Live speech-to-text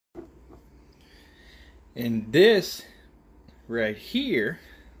And this right here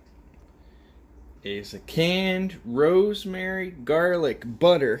is a canned rosemary garlic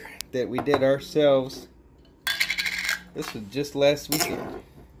butter that we did ourselves. This was just last weekend.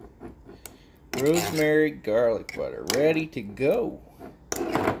 Rosemary garlic butter, ready to go.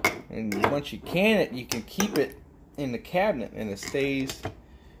 And once you can it, you can keep it in the cabinet, and it stays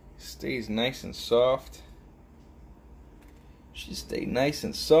nice and soft. Should stay nice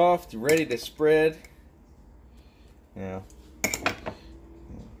and soft, ready to spread. Yeah.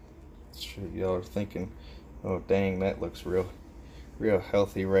 Sure y'all are thinking, oh dang, that looks real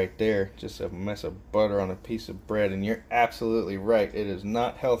healthy right there. Just a mess of butter on a piece of bread, and you're absolutely right. It is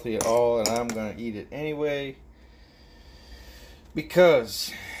not healthy at all, and I'm gonna eat it anyway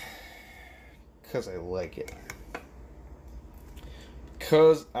because I like it.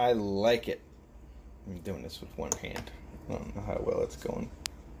 Because I like it. I'm doing this with one hand. I don't know how well it's going.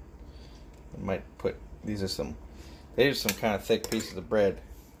 I might put, these are some kind of thick pieces of bread.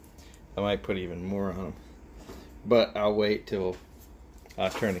 I might put even more on them. But I'll wait till I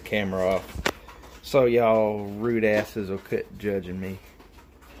turn the camera off, so y'all rude asses will quit judging me.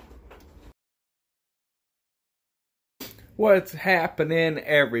 What's happening,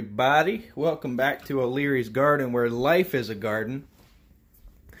 everybody? Welcome back to O'Leary's Garden, where life is a garden.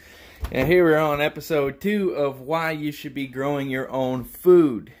 And here we're on episode 2 of why you should be growing your own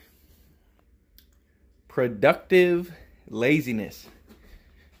food. Productive laziness.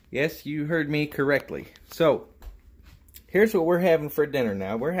 Yes, you heard me correctly. So, here's what we're having for dinner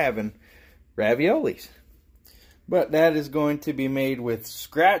now. We're having raviolis. But that is going to be made with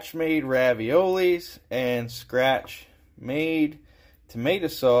scratch-made raviolis and scratch-made tomato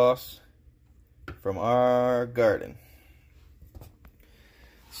sauce from our garden.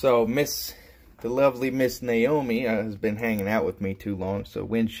 So, the lovely Miss Naomi has been hanging out with me too long. So,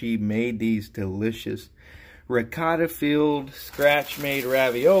 when she made these delicious ricotta-filled, scratch-made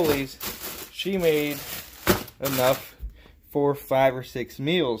raviolis, she made enough for 5 or 6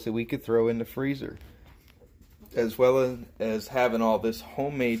 meals that we could throw in the freezer, as well as having all this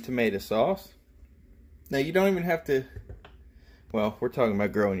homemade tomato sauce. Now, you don't even have to, well, we're talking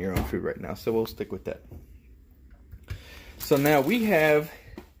about growing your own food right now, so we'll stick with that. So now we have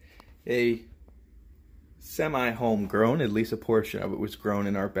a semi-homegrown, at least a portion of it was grown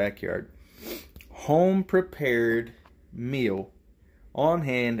in our backyard, home-prepared meal on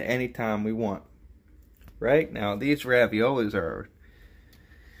hand anytime we want. Right? Now, these raviolis are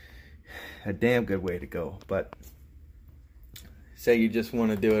a damn good way to go, but say you just want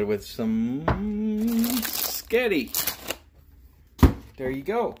to do it with some spaghetti. There you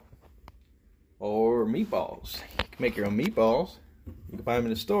go. Or meatballs. You can make your own meatballs. You can buy them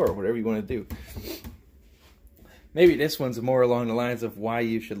in the store, whatever you want to do. Maybe this one's more along the lines of why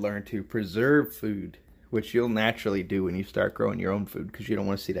you should learn to preserve food, which you'll naturally do when you start growing your own food, because you don't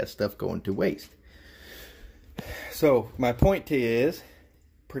want to see that stuff going to waste. So my point to you is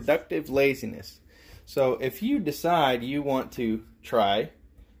productive laziness. So if you decide you want to try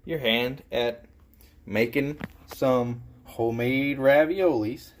your hand at making some homemade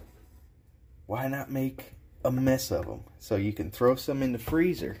raviolis, why not make a mess of them? So you can throw some in the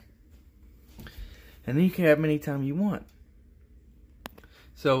freezer, and then you can have them anytime you want.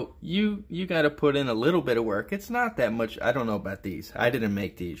 So you got to put in a little bit of work. It's not that much. I don't know about these. I didn't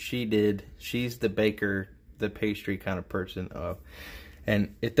make these. She did. She's the baker, the pastry kind of person,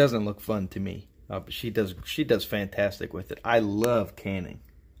 and it doesn't look fun to me. But she does fantastic with it. I love canning.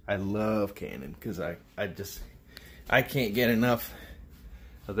 I love canning because I can't get enough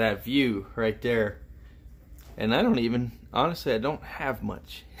of that view right there. And I don't even, honestly, I don't have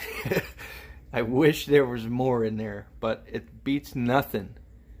much. I wish there was more in there, but it beats nothing.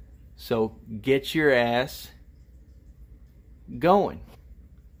 So get your ass going.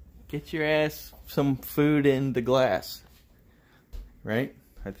 Get your ass some food in the glass. Right?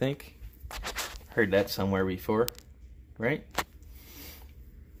 I think. Heard that somewhere before. Right?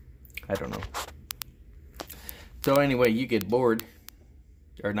 I don't know. So anyway, you get bored.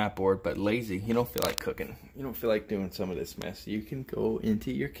 Or not bored, but lazy. You don't feel like cooking. You don't feel like doing some of this mess. You can go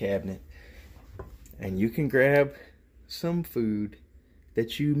into your cabinet and you can grab some food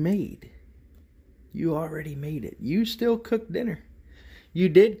that you made. You already made it. You still cooked dinner. You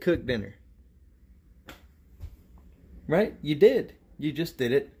did cook dinner. Right? You did. You just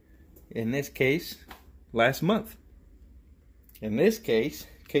did it, in this case, last month. In this case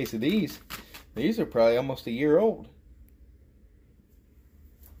of these are probably almost a year old.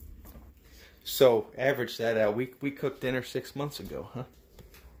 So, average that out. We cooked dinner 6 months ago, huh?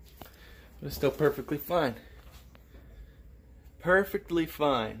 But it's still perfectly fine. Perfectly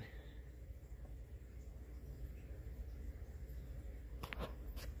fine.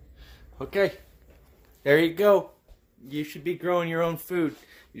 Okay, there you go. You should be growing your own food.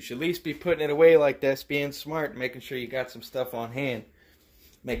 You should at least be putting it away like this, being smart, making sure you got some stuff on hand.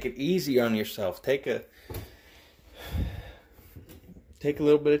 Make it easy on yourself. Take a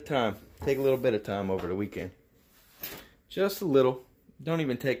little bit of time. Take a little bit of time over the weekend. Just a little. Don't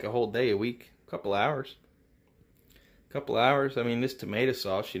even take a whole day a week. A couple hours. Couple hours. I mean, this tomato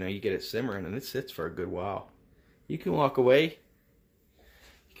sauce, you know, you get it simmering and it sits for a good while. You can walk away.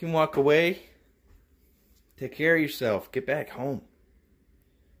 You can walk away. Take care of yourself. Get back home.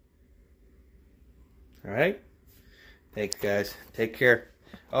 Alright? Thanks, guys. Take care.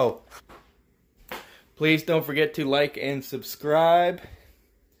 Oh, please don't forget to like and subscribe.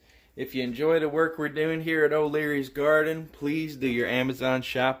 If you enjoy the work we're doing here at O'Leary's Garden, please do your Amazon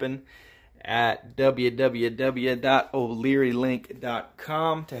shopping at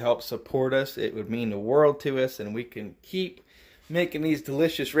www.o'learylink.com to help support us. It would mean the world to us, and we can keep making these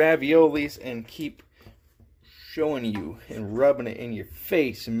delicious raviolis and keep showing you and rubbing it in your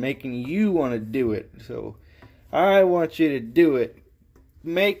face and making you want to do it. So I want you to do it.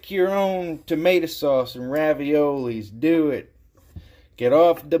 Make your own tomato sauce and raviolis. Do it. Get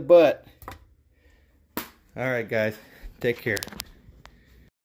off the butt. Alright, guys. Take care.